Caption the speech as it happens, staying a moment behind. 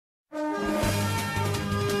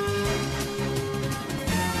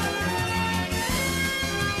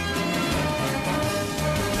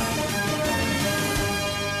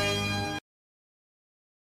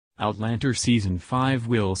Outlander Season 5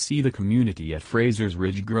 will see the community at Fraser's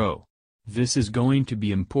Ridge grow. This is going to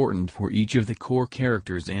be important for each of the core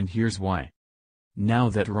characters, and here's why. Now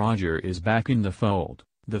that Roger is back in the fold,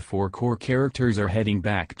 the 4 core characters are heading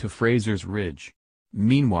back to Fraser's Ridge.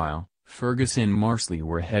 Meanwhile, Fergus and Marsley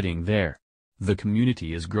were heading there. The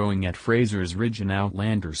community is growing at Fraser's Ridge in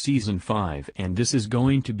Outlander Season 5, and this is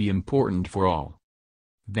going to be important for all.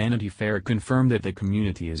 Vanity Fair confirmed that the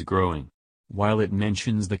community is growing. While it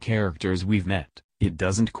mentions the characters we've met, it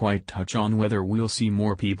doesn't quite touch on whether we'll see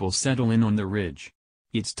more people settle in on the Ridge.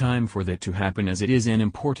 It's time for that to happen, as it is an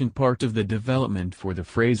important part of the development for the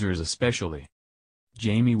Frasers especially.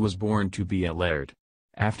 Jaime was born to be a laird.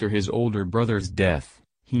 After his older brother's death,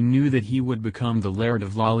 he knew that he would become the Laird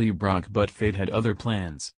of Lollybrock, but fate had other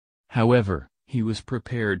plans. However, he was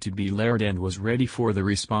prepared to be laird and was ready for the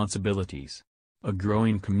responsibilities. A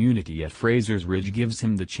growing community at Fraser's Ridge gives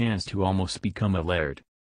him the chance to almost become a laird.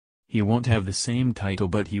 He won't have the same title,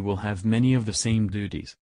 but he will have many of the same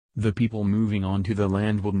duties. The people moving onto the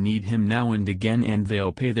land will need him now and again, and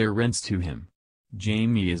they'll pay their rents to him.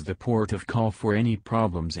 Jaime is the port of call for any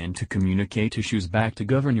problems and to communicate issues back to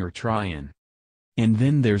Governor Tryon. And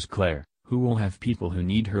then there's Claire, who will have people who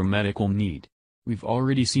need her medical need. We've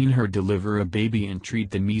already seen her deliver a baby and treat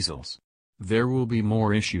the measles. There will be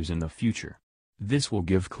more issues in the future. This will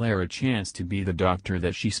give Claire a chance to be the doctor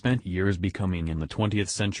that she spent years becoming in the 20th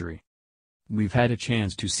century. We've had a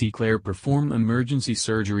chance to see Claire perform emergency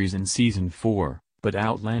surgeries in Season 4, but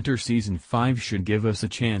Outlander Season 5 should give us a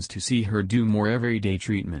chance to see her do more everyday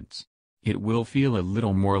treatments. It will feel a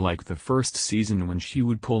little more like the first season when she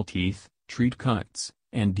would pull teeth, treat cuts,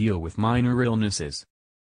 and deal with minor illnesses.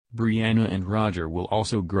 Brianna and Roger will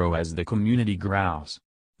also grow as the community grows.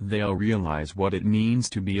 They'll realize what it means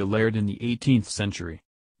to be a laird in the 18th century.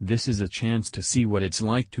 This is a chance to see what it's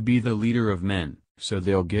like to be the leader of men, so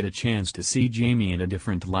they'll get a chance to see Jaime in a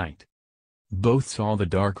different light. Both saw the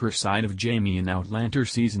darker side of Jaime in Outlander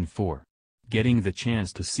Season 4. Getting the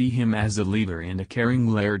chance to see him as a leader and a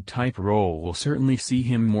caring laird-type role will certainly see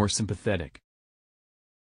him more sympathetic.